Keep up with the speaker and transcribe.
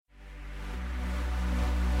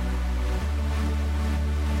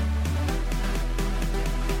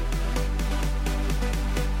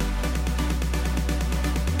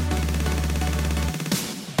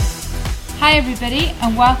Hi everybody,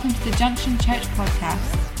 and welcome to the Junction Church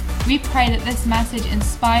podcast. We pray that this message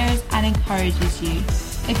inspires and encourages you.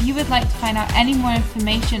 If you would like to find out any more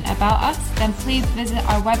information about us, then please visit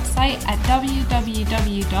our website at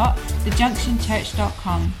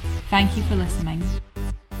www.thejunctionchurch.com. Thank you for listening.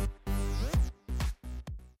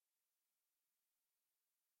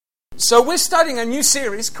 So we're studying a new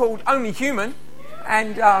series called Only Human,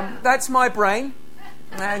 and that's my brain,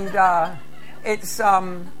 and it's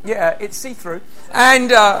see-through,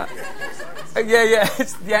 and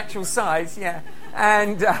it's the actual size,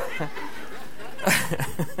 and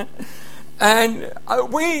and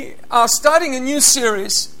we are starting a new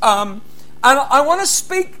series, and I want to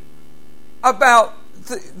speak about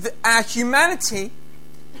our humanity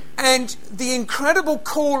and the incredible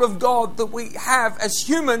call of God that we have as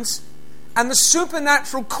humans, and the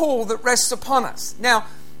supernatural call that rests upon us. Now,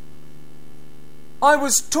 I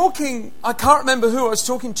can't remember who I was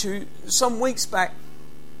talking to some weeks back,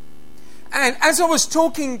 and as I was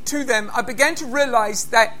talking to them, I began to realize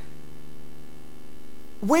that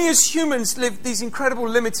we as humans live these incredible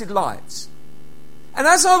limited lives. And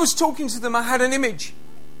as I was talking to them, I had an image.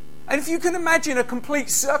 And if you can imagine a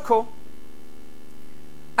complete circle,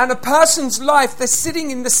 and a person's life, they're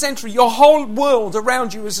sitting in the center. Your whole world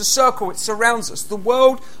around you is a circle. It surrounds us. The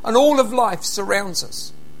world and all of life surrounds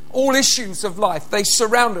us. All issues of life, they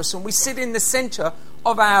surround us, and we sit in the center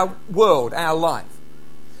of our world, our life.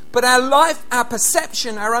 But our life, our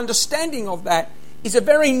perception, our understanding of that is a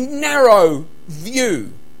very narrow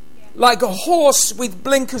view. Like a horse with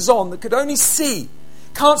blinkers on that could only see.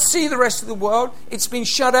 Can't see the rest of the world. It's been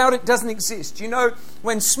shut out. It doesn't exist. You know,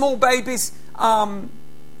 when small babies,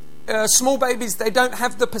 they don't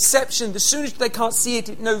have the perception. As soon as they can't see it,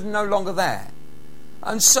 it's no longer there.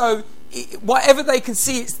 And so, whatever they can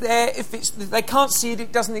see, it's there. If they can't see it,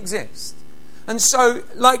 it doesn't exist. And so,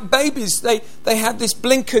 like babies, they have this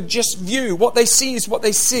blinkered just view. What they see is what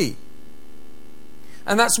they see.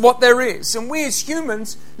 And that's what there is. And we as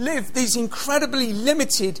humans live these incredibly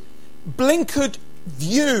limited, blinkered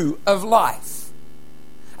view of life.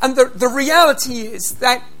 And the reality is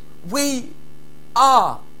that we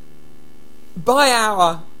are, by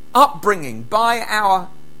our upbringing, by our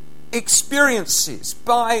experiences,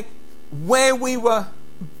 by where we were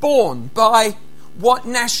born, by what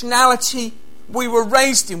nationality we were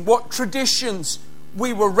raised in, what traditions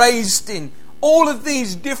we were raised in, all of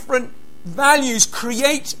these different values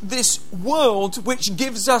create this world which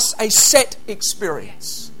gives us a set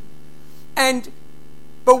experience.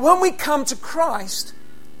 But when we come to Christ,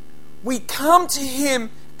 we come to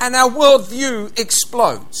Him and our worldview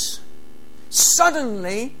explodes.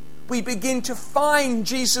 Suddenly, we begin to find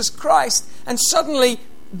Jesus Christ, and suddenly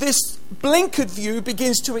this blinkered view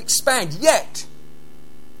begins to expand. Yet,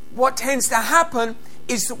 what tends to happen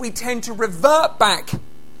is that we tend to revert back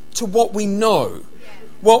to what we know,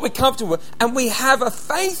 what we're comfortable with. And we have a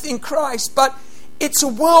faith in Christ, but it's a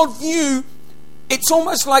worldview, it's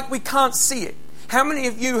almost like we can't see it. How many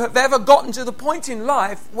of you have ever gotten to the point in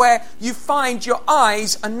life where you find your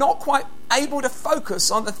eyes are not quite able to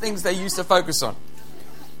focus on the things they used to focus on?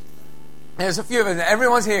 There's a few of us.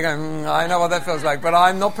 Everyone's here going, I know what that feels like, but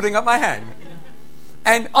I'm not putting up my hand.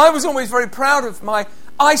 And I was always very proud of my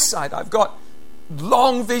eyesight. I've got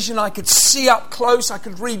long vision. I could see up close. I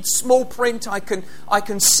could read small print. I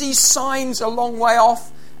can see signs a long way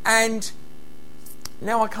off. And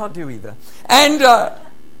now I can't do either. And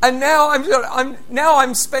now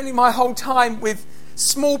I'm spending my whole time with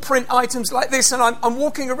small print items like this, and I'm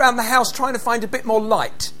walking around the house trying to find a bit more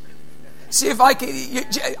light. See if I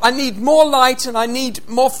need more light, and I need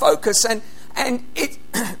more focus. And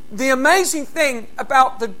the amazing thing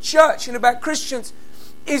about the church and about Christians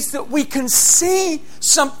is that we can see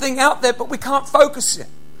something out there, but we can't focus it.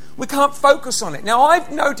 We can't focus on it. Now,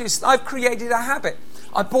 I've noticed I've created a habit.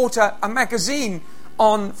 I bought a magazine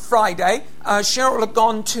on Friday. Cheryl had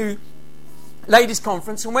gone to ladies'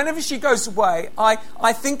 conference, and whenever she goes away,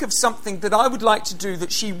 I think of something that I would like to do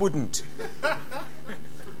that she wouldn't.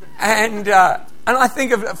 And I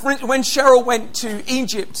think of when Cheryl went to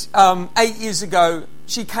Egypt 8 years ago,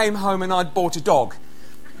 she came home and I'd bought a dog.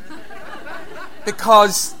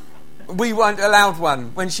 Because we weren't allowed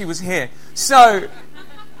one when she was here. So,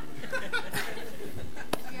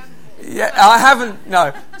 yeah, I haven't,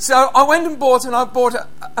 no. So I went and bought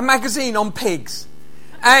a magazine on pigs.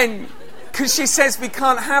 And, because she says we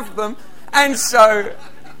can't have them. And so,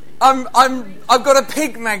 I've got a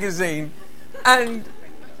pig magazine. And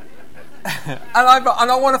I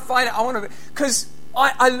want to find it. Because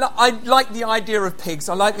I like the idea of pigs.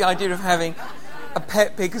 I like the idea of having a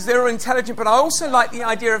pet pig because they're intelligent, but I also like the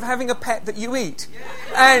idea of having a pet that you eat.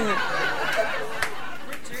 And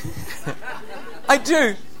I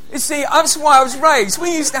do. You see, that's why I was raised.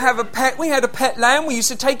 We used to have a pet. We had a pet lamb. We used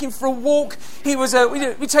to take him for a walk. We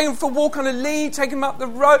take him for a walk on a lead, take him up the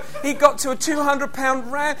road. He got to a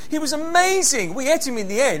 200-pound ram. He was amazing. We ate him in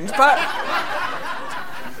the end, but...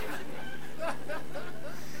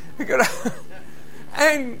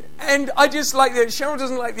 and I just like that. Cheryl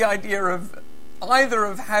doesn't like the idea of either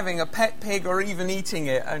of having a pet pig or even eating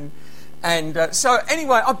it. So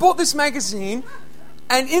anyway, I bought this magazine.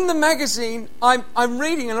 And in the magazine, I'm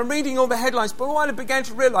reading all the headlines. But what I began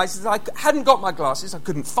to realize is that I hadn't got my glasses. I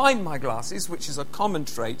couldn't find my glasses, which is a common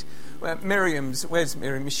trait. Where's Miriam?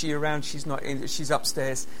 Is she around? She's not in. She's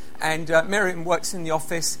upstairs. And Miriam works in the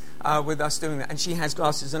office with us doing that. And she has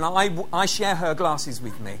glasses. And I share her glasses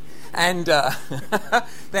with me. And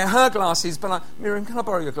they're her glasses. But Miriam, can I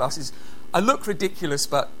borrow your glasses? I look ridiculous,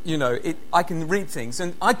 but, I can read things.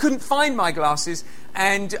 And I couldn't find my glasses.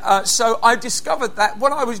 And so I discovered that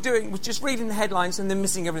what I was doing was just reading the headlines and then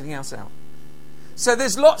missing everything else out. So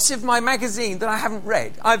there's lots of my magazine that I haven't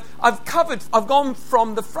read. I've gone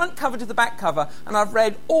from the front cover to the back cover, and I've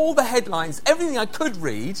read all the headlines, everything I could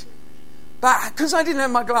read. But because I didn't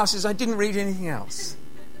have my glasses, I didn't read anything else.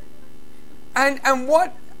 And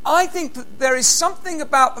what I think that there is something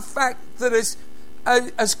about the fact that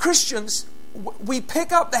as Christians, we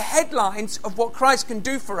pick up the headlines of what Christ can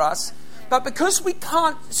do for us, but because we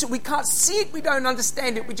can't see it, we don't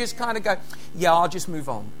understand it, we just kind of go, yeah, I'll just move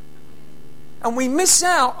on. And we miss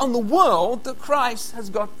out on the world that Christ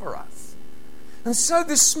has got for us. And so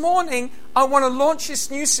this morning, I want to launch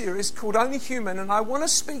this new series called Only Human, and I want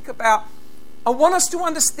us to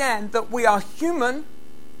understand that we are human,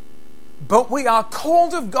 but we are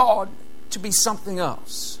called of God to be something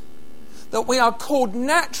else. That we are called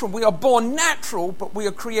natural. We are born natural, but we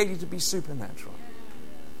are created to be supernatural.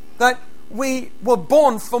 That we were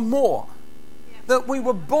born for more. That we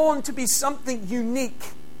were born to be something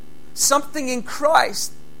unique. Something in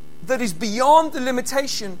Christ that is beyond the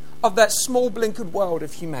limitation of that small blinkered world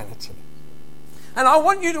of humanity. And I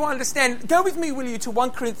want you to understand, go with me, will you, to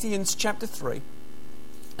 1 Corinthians chapter 3.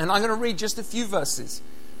 And I'm going to read just a few verses.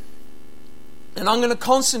 And I'm going to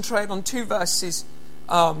concentrate on two verses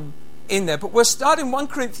in there. But we'll start in 1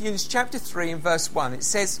 Corinthians chapter 3 and verse 1. It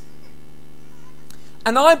says,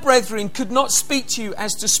 "And I, brethren, could not speak to you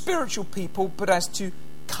as to spiritual people, but as to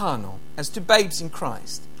carnal, as to babes in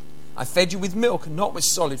Christ. I fed you with milk and not with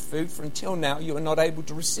solid food, for until now you are not able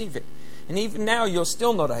to receive it. And even now you're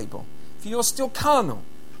still not able, for you're still carnal.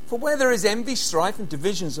 For where there is envy, strife, and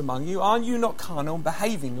divisions among you, are you not carnal and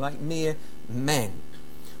behaving like mere men?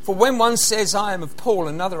 For when one says, I am of Paul,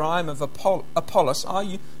 another, I am of Apollos, are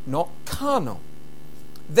you not carnal?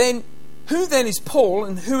 Then who then is Paul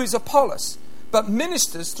and who is Apollos? But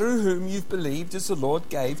ministers through whom you've believed, as the Lord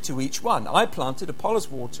gave to each one. I planted, Apollos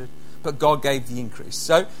watered, but God gave the increase.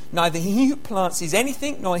 So neither he who plants is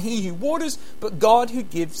anything, nor he who waters, but God who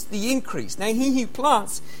gives the increase. Now he who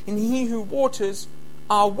plants and he who waters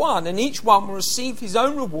are one, and each one will receive his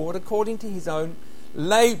own reward according to his own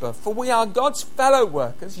labour. For we are God's fellow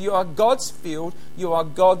workers. You are God's field. You are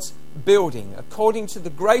God's building. According to the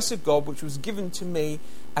grace of God which was given to me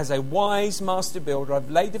as a wise master builder, I've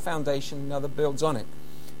laid the foundation, another builds on it.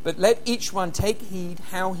 But let each one take heed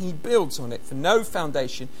how he builds on it. For no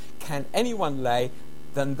foundation can anyone lay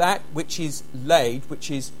than that which is laid, which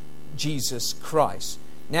is Jesus Christ.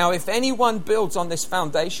 Now if anyone builds on this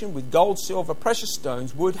foundation with gold, silver, precious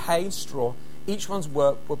stones, wood, hay, and straw, each one's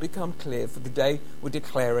work will become clear, for the day will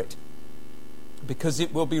declare it, because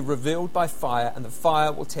it will be revealed by fire, and the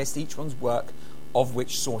fire will test each one's work of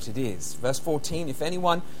which sort it is. Verse 14, if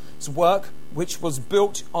anyone's work which was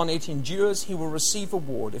built on it endures, he will receive a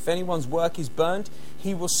reward. If anyone's work is burned,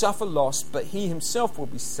 he will suffer loss, but he himself will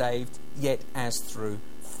be saved, yet as through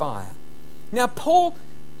fire. Now Paul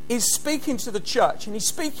is speaking to the church, and he's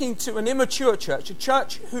speaking to an immature church, a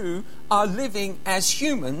church who are living as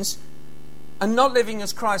humans and not living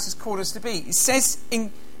as Christ has called us to be. It says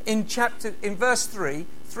in verse 3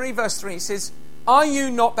 verse 3, it says, are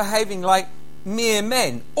you not behaving like mere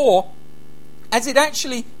men? Or, as it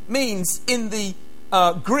actually means in the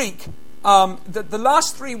Greek, the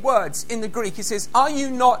last three words in the Greek, it says, do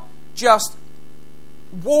you not just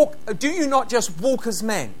walk as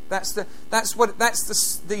men? That's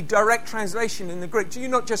the direct translation in the Greek. Do you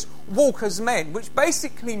not just walk as men? Which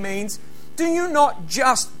basically means, do you not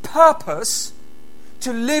just purpose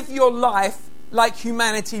to live your life like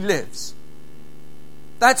humanity lives?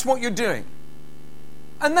 That's what you're doing.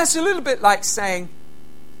 And that's a little bit like saying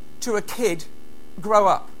to a kid, grow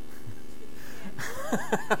up.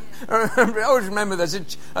 I always remember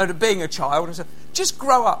being a child and say, just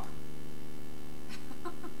grow up.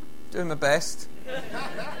 Doing my best.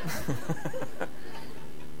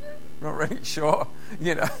 Not really sure.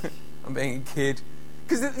 I'm being a kid.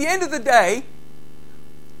 Because at the end of the day,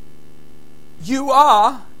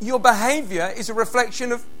 your behavior is a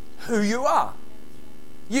reflection of who you are.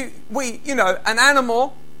 An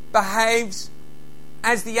animal behaves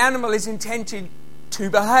as the animal is intended to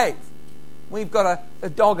behave. We've got a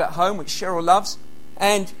dog at home, which Cheryl loves,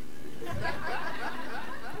 and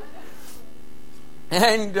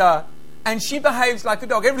she behaves like a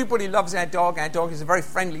dog. Everybody loves our dog. Our dog is a very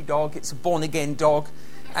friendly dog. It's a born-again dog,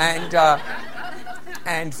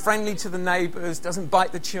 and friendly to the neighbours, doesn't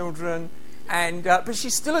bite the children. But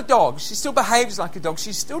she's still a dog. She still behaves like a dog.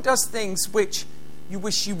 She still does things which you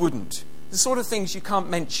wish she wouldn't. The sort of things you can't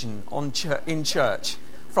mention in church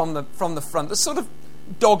from the front. The sort of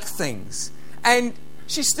dog things. And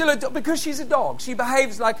she's still a dog because she's a dog. She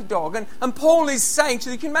behaves like a dog. And Paul is saying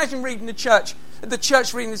to you can imagine reading the church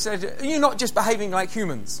reading says, you're not just behaving like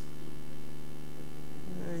humans.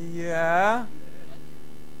 Yeah.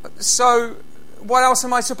 So what else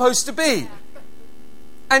am I supposed to be?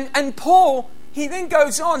 And Paul, he then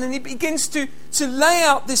goes on and he begins to lay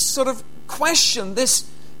out this sort of question, this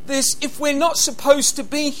if we're not supposed to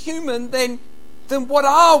be human, then what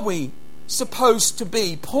are we supposed to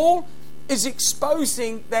be? Paul is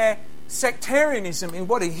exposing their sectarianism in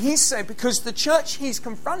what he's saying, because the church he's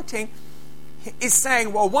confronting is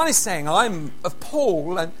saying, well, one is saying, I'm of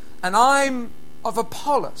Paul and I'm of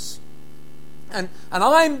Apollos. And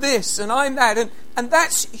I'm this and I'm that. And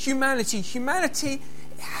that's humanity. Humanity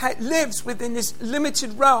lives within this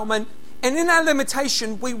limited realm. And in our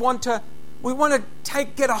limitation, we want to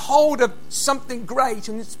get a hold of something great.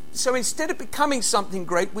 And so instead of becoming something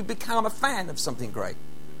great, we become a fan of something great.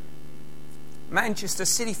 Manchester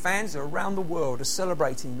City fans around the world are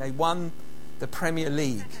celebrating. They won the Premier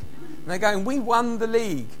League. And they're going, we won the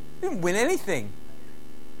league. They didn't win anything.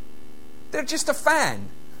 They're just a fan.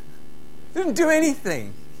 They didn't do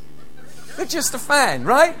anything. They're just a fan,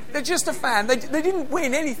 right? They're just a fan. They didn't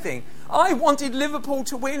win anything. I wanted Liverpool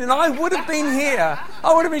to win, and I would have been here.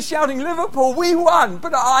 I would have been shouting, Liverpool, we won.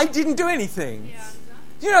 But I didn't do anything.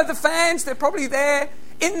 Yeah. The fans, they're probably there.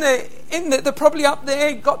 They're probably up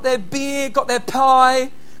there, got their beer, got their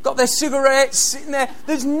pie, got their cigarettes sitting there.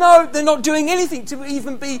 They're not doing anything to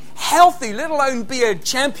even be healthy, let alone be a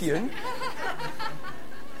champion.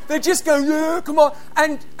 They just go, yeah, come on.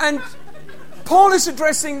 And Paul is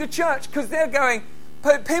addressing the church because they're going,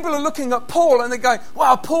 people are looking at Paul and they're going,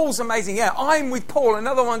 wow, Paul's amazing. Yeah, I'm with Paul.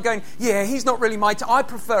 Another one going, yeah, he's not really my I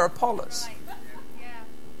prefer Apollos. Right.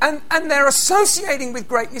 Yeah. And they're associating with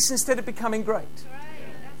greatness instead of becoming great.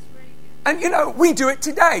 And, we do it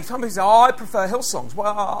today. Somebody says, I prefer Hillsongs.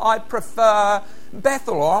 Well, I prefer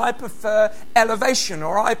Bethel, or I prefer Elevation,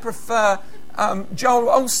 or I prefer Joel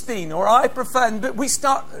Osteen, or I prefer... But we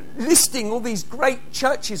start listing all these great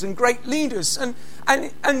churches and great leaders.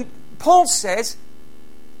 And Paul says,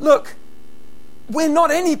 look, we're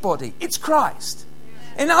not anybody. It's Christ.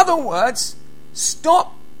 In other words,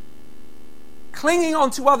 stop clinging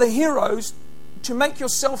on to other heroes to make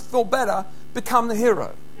yourself feel better. Become the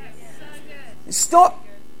hero. Stop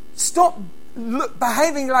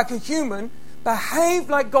behaving like a human. Behave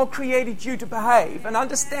like God created you to behave, and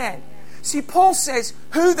understand. See, Paul says,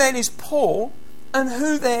 who then is Paul and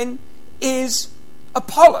who then is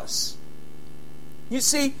Apollos? You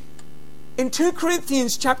see, in 2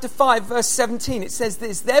 Corinthians chapter 5, verse 17, it says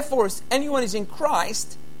this, therefore, if anyone is in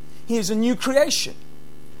Christ, he is a new creation.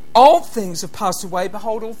 Old things have passed away,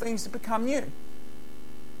 behold, all things have become new.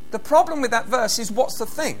 The problem with that verse is, what's the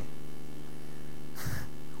thing?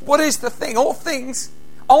 What is the thing? Old things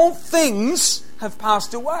have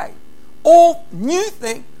passed away. Behold,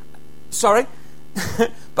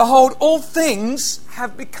 all things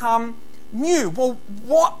have become new. Well,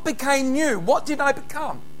 what became new? What did I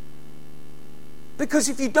become? Because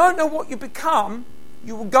if you don't know what you become,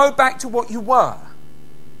 you will go back to what you were.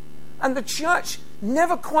 And the church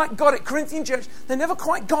never quite got it. Corinthian church, they never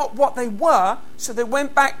quite got what they were, so they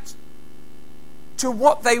went back to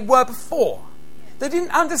what they were before. They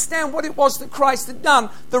didn't understand what it was that Christ had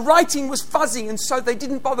done. The writing was fuzzy, and so they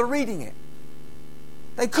didn't bother reading it.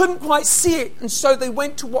 They couldn't quite see it, and so they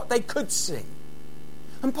went to what they could see.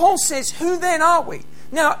 And Paul says, who then are we?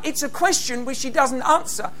 Now, it's a question which he doesn't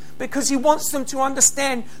answer because he wants them to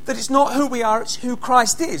understand that it's not who we are, it's who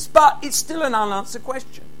Christ is. But it's still an unanswered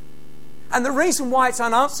question. And the reason why it's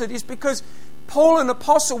unanswered is because Paul and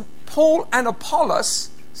Apollos,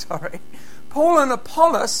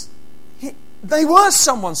 they were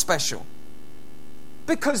someone special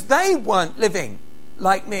because they weren't living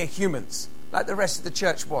like mere humans, like the rest of the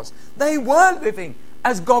church was. They were living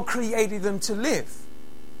as God created them to live.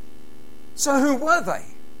 So who were they?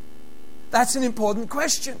 That's an important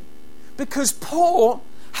question, because Paul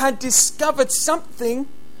had discovered something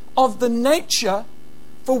of the nature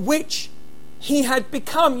for which he had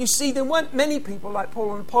become. You see, there weren't many people like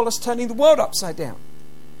Paul and Apollos turning the world upside down.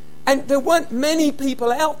 And there weren't many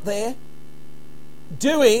people out there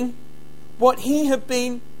doing what he had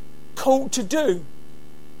been called to do.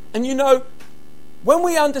 And you know, when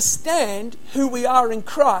we understand who we are in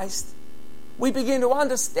Christ, we begin to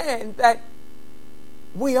understand that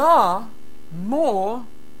we are more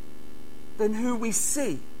than who we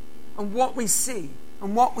see and what we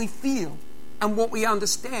feel and what we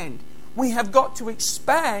understand. We have got to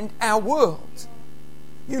expand our world.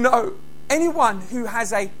 You know, anyone who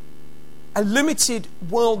has a limited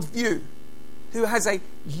worldview, who has a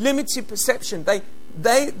limited perception,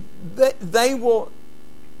 they will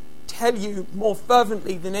tell you more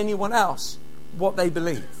fervently than anyone else what they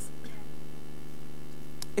believe.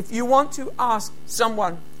 If you want to ask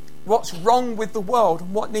someone what's wrong with the world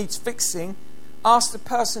and what needs fixing, ask the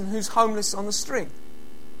person who's homeless on the street.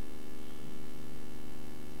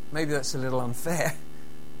 Maybe that's a little unfair,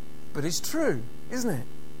 but it's true, isn't it?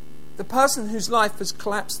 The person whose life has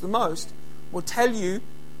collapsed the most will tell you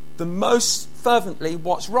the most fervently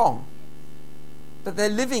what's wrong. But they're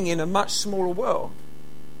living in a much smaller world.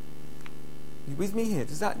 Are you with me here?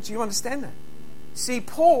 Do you understand that? See,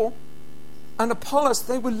 Paul and Apollos,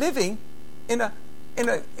 they were living in a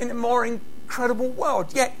more incredible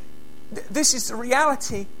world. Yet, this is the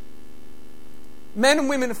reality. Men and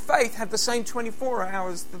women of faith have the same 24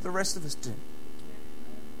 hours that the rest of us do.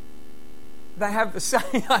 They have the same.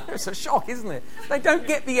 It's a shock, isn't it? They don't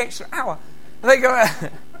get the extra hour. They go.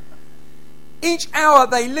 Each hour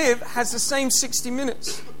they live has the same 60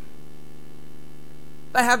 minutes.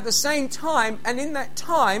 They have the same time, and in that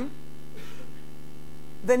time,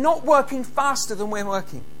 they're not working faster than we're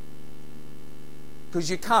working.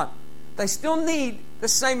 Because you can't. They still need the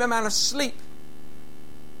same amount of sleep.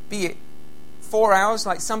 Be it 4 hours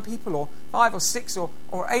like some people, or 5 or 6 or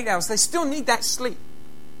 8 hours. They still need that sleep.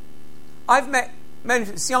 I've met many.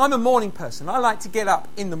 See, I'm a morning person. I like to get up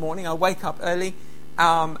in the morning. I wake up early,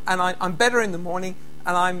 and I'm better in the morning,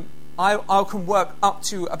 and I can work up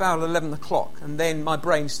to about 11 o'clock, and then my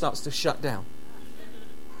brain starts to shut down.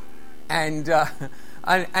 And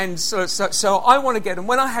so I want to get. And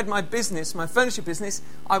when I had my business, my furniture business,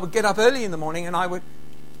 I would get up early in the morning, and I would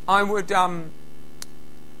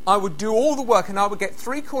do all the work, and I would get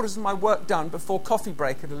 3/4 of my work done before coffee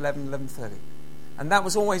break at 11:30. And that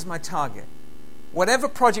was always my target. Whatever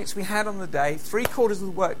projects we had on the day, 3/4 of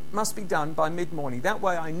the work must be done by mid-morning. That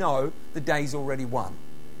way I know the day's already won.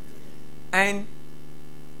 And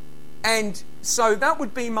so that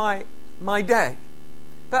would be my day.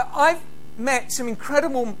 But I've met some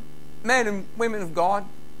incredible men and women of God,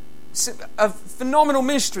 of phenomenal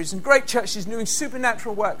ministries and great churches doing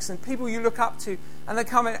supernatural works, and people you look up to, and they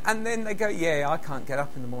come in and then they go, yeah, I can't get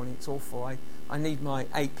up in the morning, it's awful, I need my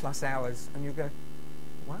 8+ hours. And you go,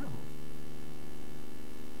 wow.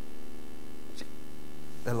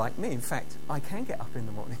 They're like me. In fact, I can get up in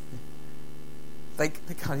the morning. They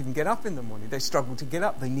can't even get up in the morning. They struggle to get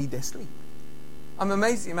up. They need their sleep. I'm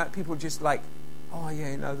amazed at the amount of people just like, oh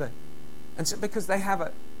yeah, and so because they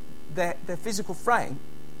have their physical frame,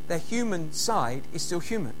 their human side is still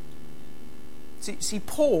human. See,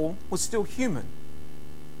 Paul was still human.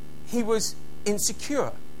 He was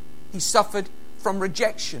insecure. He suffered from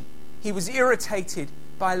rejection. He was irritated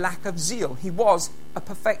by lack of zeal. He was a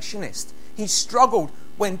perfectionist. He struggled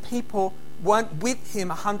when people weren't with him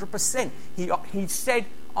 100%. He said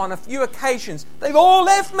on a few occasions, they've all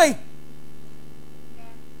left me.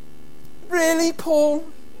 Really, Paul?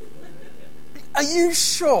 Are you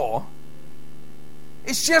sure?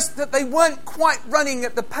 It's just that they weren't quite running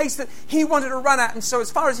at the pace that he wanted to run at, and so as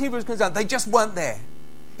far as he was concerned, they just weren't there.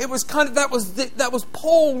 It was kind of that was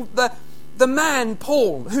Paul, the man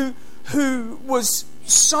Paul, who was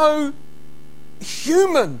so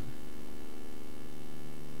human,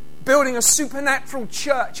 building a supernatural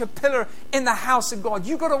church, a pillar in the house of God.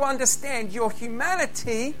 You've got to understand your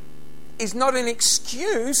humanity is not an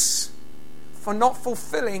excuse for not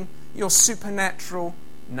fulfilling your supernatural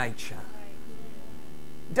nature.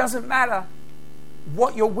 It doesn't matter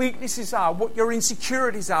what your weaknesses are, what your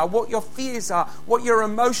insecurities are, what your fears are, what your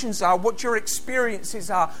emotions are, what your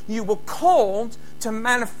experiences are. You were called to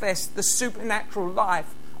manifest the supernatural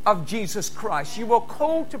life of Jesus Christ. You were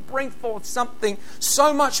called to bring forth something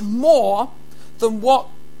so much more than what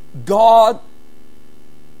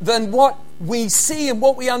we see and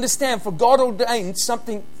what we understand. For God ordained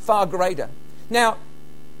something far greater. Now,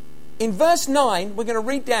 in verse 9, we're going to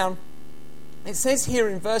read down, it says here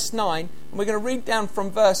in verse 9, and we're going to read down from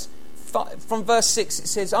verse 6, it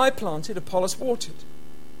says, I planted, Apollos watered,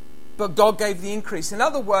 but God gave the increase. In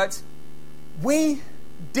other words, we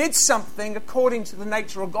did something according to the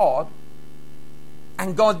nature of God,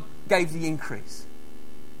 and God gave the increase.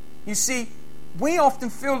 You see, we often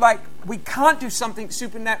feel like we can't do something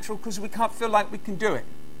supernatural because we can't feel like we can do it.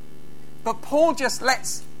 But Paul just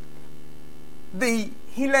lets the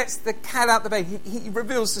cat out the bag. He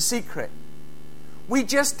reveals the secret. We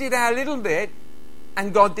just did our little bit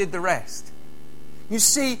and God did the rest. You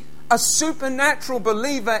see, a supernatural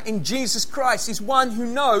believer in Jesus Christ is one who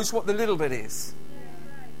knows what the little bit is.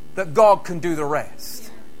 That God can do the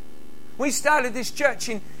rest. We started this church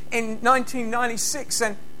in 1996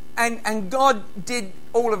 and God did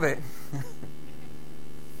all of it.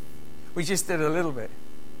 We just did a little bit.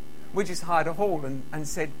 We just hired a hall and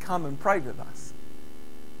said, come and pray with us.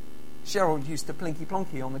 Cheryl used to plinky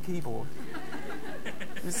plonky on the keyboard.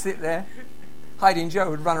 Just sit there. Heidi and Joe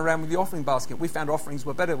would run around with the offering basket. We found offerings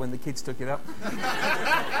were better when the kids took it up.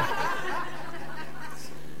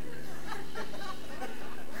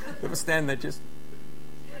 They would stand there just...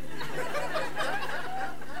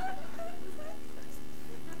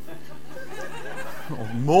 Oh,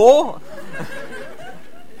 more?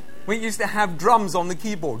 We used to have drums on the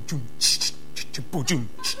keyboard. And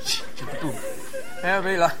I'd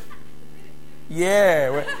be like,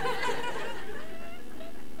 yeah.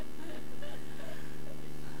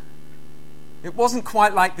 It wasn't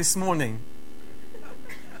quite like this morning.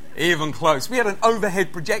 Even close. We had an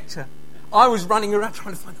overhead projector. I was running around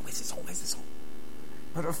trying to find it. Where's this on?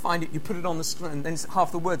 How do I find it? You put it on the screen and then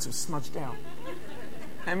half the words were smudged out.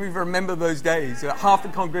 How many of you remember those days? Half the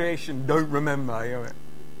congregation don't remember.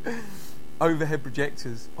 Overhead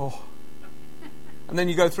projectors. Oh. And then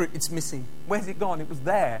you go through it, it's missing. Where's it gone? It was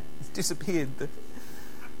there. It's disappeared.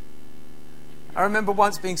 I remember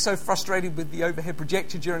once being so frustrated with the overhead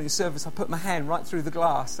projector during the service, I put my hand right through the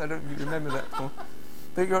glass. I don't really remember that before.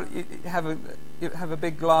 But you have a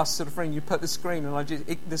big glass sort of frame. You put the screen, and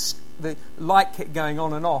the light kept going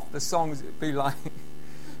on and off. The songs would be like,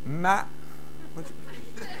 Matt,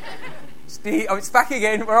 Steve, oh, it's back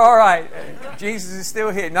again. We're all right. Jesus is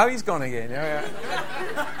still here. No, he's gone again.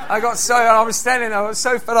 I was standing there. I was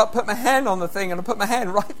so fed up. Put my hand on the thing, and I put my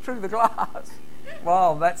hand right through the glass.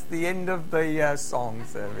 Wow, that's the end of the song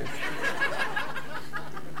service.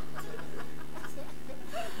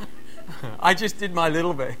 I just did my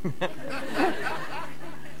little bit.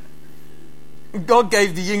 God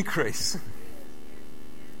gave the increase.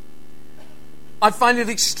 I find it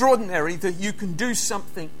extraordinary that you can do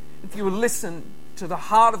something if you will listen to the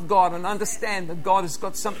heart of God and understand that God has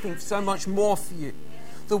got something so much more for you.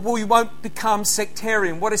 That we won't become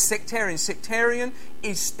sectarian. What is sectarian? Sectarian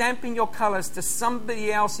is stamping your colours to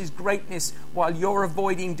somebody else's greatness while you're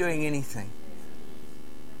avoiding doing anything.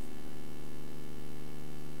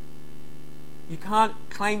 You can't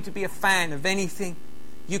claim to be a fan of anything.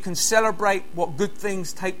 You can celebrate what good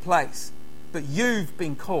things take place. But you've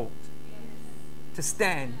been called to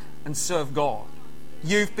stand and serve God.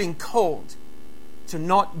 You've been called to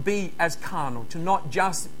not be as carnal, to not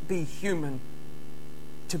just be human,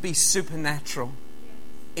 to be supernatural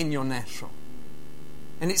in your natural.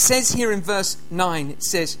 And it says here in verse 9, it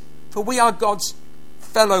says, for we are God's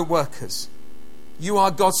fellow workers. You are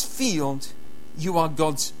God's field. You are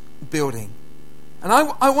God's building. And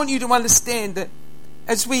I want you to understand that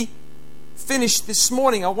as we finish this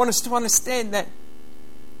morning, I want us to understand that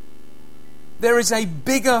there is a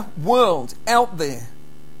bigger world out there.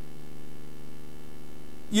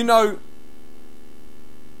 You know,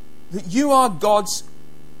 that you are God's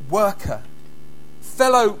worker,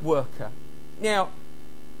 fellow worker. Now,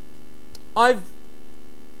 I've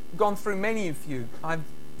gone through many of you. I've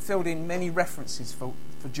filled in many references for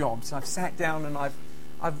jobs. I've sat down and I've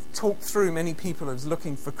talked through many people who's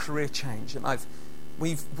looking for career change, and I've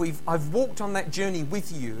walked on that journey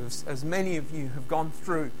with you, as many of you have gone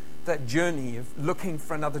through that journey of looking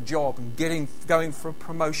for another job and going for a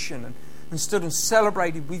promotion, and stood and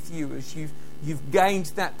celebrated with you as you've gained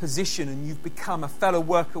that position and you've become a fellow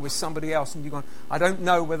worker with somebody else, and you've gone, I don't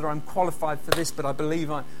know whether I'm qualified for this, but I believe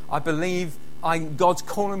God's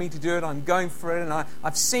calling me to do it. I'm going for it, and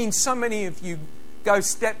I've seen so many of you go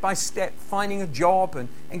step by step, finding a job and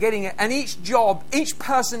getting it. And each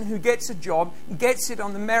person who gets a job gets it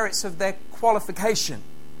on the merits of their qualification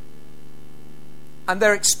and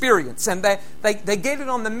their experience. And they get it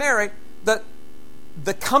on the merit that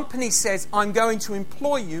the company says, I'm going to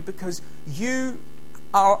employ you because you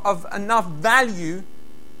are of enough value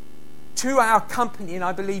to our company, and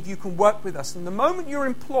I believe you can work with us. And the moment you're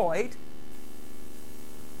employed,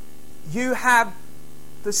 you have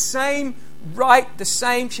the same right, the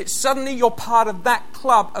same shit. Suddenly you're part of that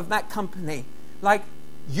club, of that company. Like,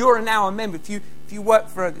 you're now a member. If you work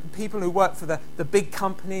for people who work for the big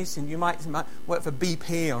companies, and you might work for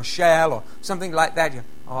BP or Shell or something like that, you go,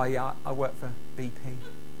 oh yeah, I work for BP.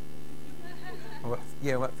 I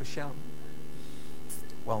work for Shell.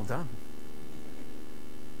 Well done.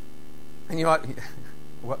 And you might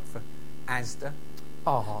work for Asda.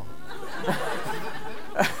 Oh.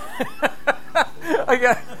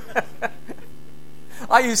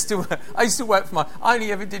 I used to work for I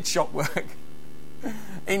only ever did shop work.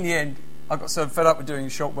 In the end, I got so fed up with doing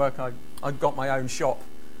shop work, I got my own shop.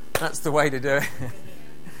 That's the way to do it.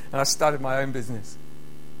 And I started my own business.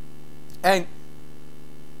 And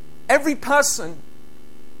every person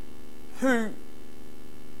who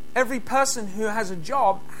has a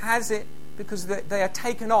job has it because they are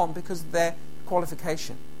taken on because of their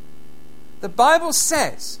qualification. The Bible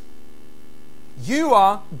says you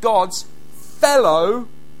are God's fellow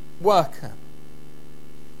worker.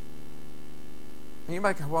 And you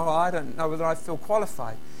might go, well, I don't know whether I feel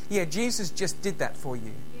qualified. Yeah, Jesus just did that for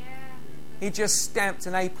you. He just stamped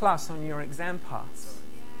an A+ on your exam pass.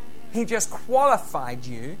 He just qualified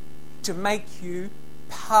you to make you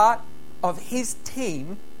part of His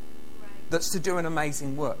team that's to do an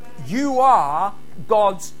amazing work. You are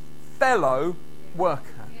God's fellow worker.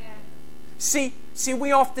 See,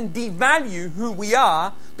 we often devalue who we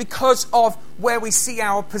are because of where we see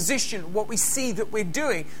our position, what we see that we're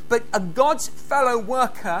doing. But a God's fellow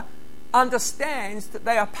worker understands that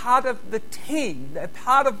they are part of the team. They're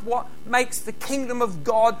part of what makes the kingdom of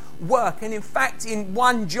God work. And in fact, in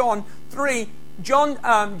 1 John 3,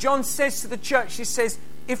 John says to the church, he says,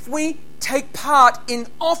 if we take part in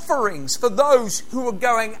offerings for those who are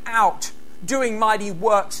going out doing mighty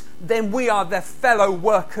works, then we are their fellow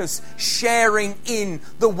workers sharing in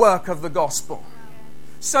the work of the gospel.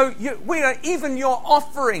 So even your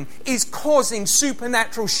offering is causing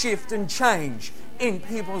supernatural shift and change in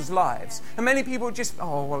people's lives. And many people just,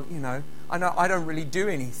 I don't really do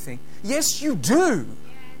anything. Yes, you do.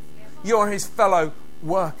 You're His fellow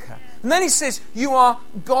worker. And then he says, you are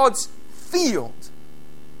God's field.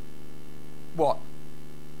 What?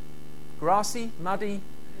 Grassy? Muddy?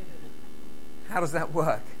 How does that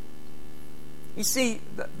work? You see,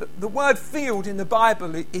 the word field in the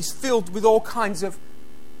Bible is filled with all kinds of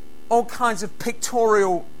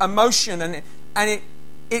pictorial emotion, and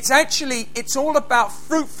it's all about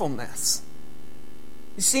fruitfulness.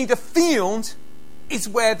 You see, the field is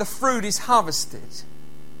where the fruit is harvested.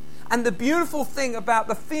 And the beautiful thing about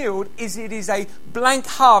the field is it is a blank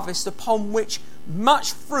harvest upon which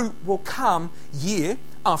much fruit will come year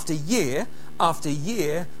after year after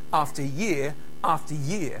year after year after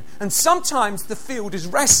year. And sometimes the field is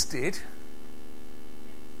rested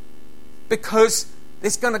because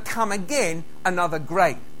there's going to come again another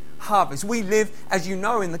great harvest. We live, as you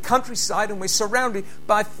know, in the countryside, and we're surrounded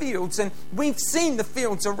by fields, and we've seen the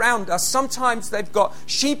fields around us. Sometimes they've got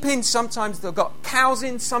sheep in, sometimes they've got cows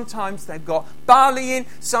in, sometimes they've got barley in,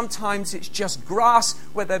 sometimes it's just grass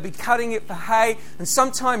where they'll be cutting it for hay, and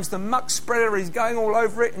sometimes the muck spreader is going all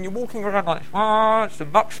over it and you're walking around like, it's the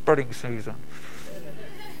muck spreading season.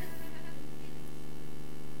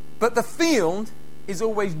 But the field is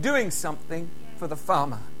always doing something for the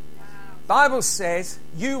farmer. The Bible says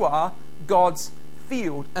you are God's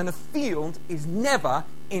field, and a field is never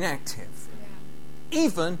inactive,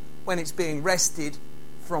 even when it's being rested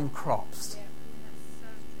from crops.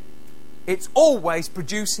 It's always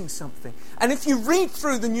producing something. And if you read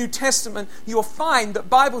through the New Testament, you'll find that the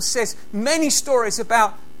Bible says many stories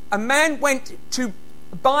about a man went to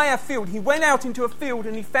buy a field. He went out into a field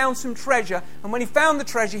and he found some treasure, and when he found the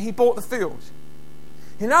treasure, he bought the field.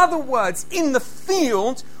 In other words, in the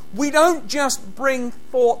field, we don't just bring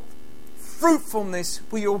forth fruitfulness,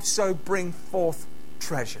 we also bring forth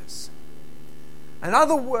treasures. In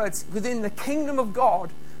other words, within the kingdom of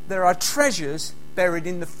God, there are treasures buried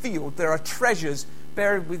in the field. There are treasures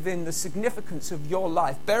buried within the significance of your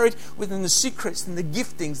life, buried within the secrets and the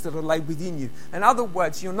giftings that are laid within you. In other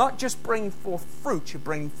words, you're not just bringing forth fruit, you're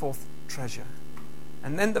bringing forth treasure.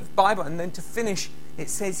 And then the Bible, and then to finish, it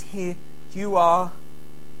says here, you are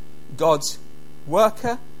God's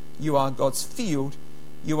worker, you are God's field,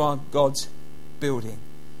 you are God's building.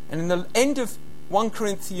 And in the end of 1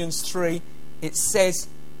 Corinthians 3, it says,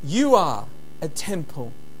 you are a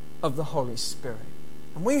temple of the Holy Spirit.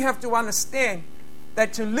 And we have to understand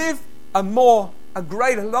that to live a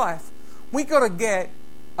greater life, we've got to get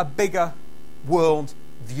a bigger world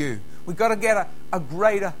view. We've got to get a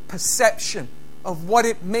greater perception of what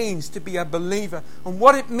it means to be a believer and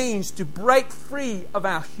what it means to break free of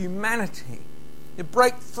our humanity, to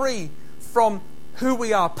break free from who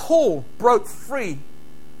we are. Paul broke free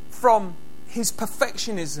from his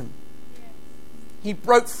perfectionism. He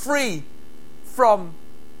broke free from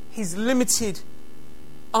his limited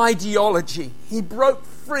ideology. He broke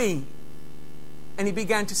free and he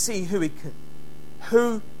began to see who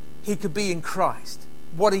he could be in Christ,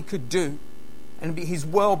 what he could do. And his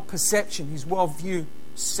world perception, his world view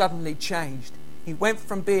suddenly changed. He went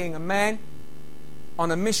from being a man on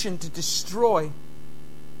a mission to destroy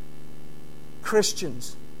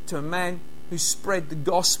Christians to a man who spread the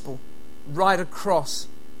gospel right across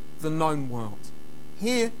the known world.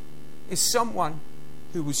 Here is someone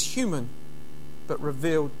who was human but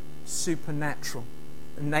revealed supernatural,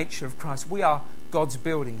 the nature of Christ. We are God's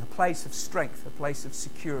building, a place of strength, a place of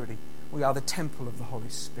security. We are the temple of the Holy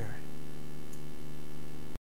Spirit.